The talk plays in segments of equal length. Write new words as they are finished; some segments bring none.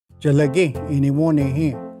Jalagi Iniwone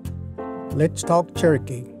here. Let's talk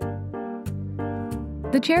Cherokee.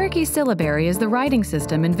 The Cherokee syllabary is the writing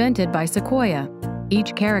system invented by Sequoyah.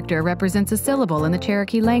 Each character represents a syllable in the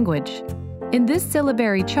Cherokee language. In this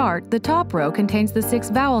syllabary chart, the top row contains the 6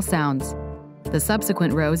 vowel sounds. The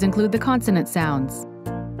subsequent rows include the consonant sounds.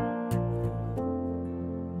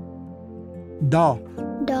 Da,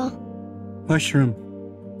 Da, mushroom.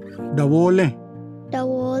 Dawole,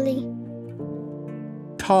 Dawoli,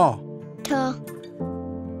 ta, Ta,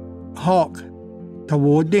 hawk.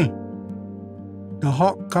 Tawode. The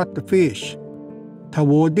hawk caught the fish.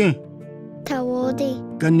 Tawode, Tawodi,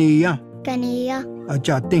 Ganiya, Ganiya,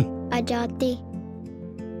 Ajati. Ajati,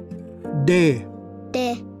 De,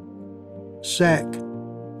 De, sack.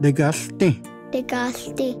 Degasti,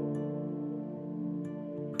 Degasti,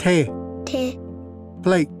 te, Te,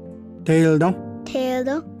 plate. Taildo.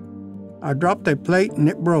 Tedo, I dropped a plate and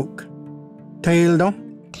it broke. Taildo.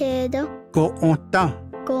 Tedo, Go onta.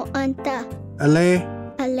 Go Anta, Ale.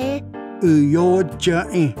 Ale, Uyo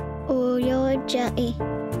jae. Uyo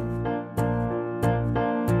Jai.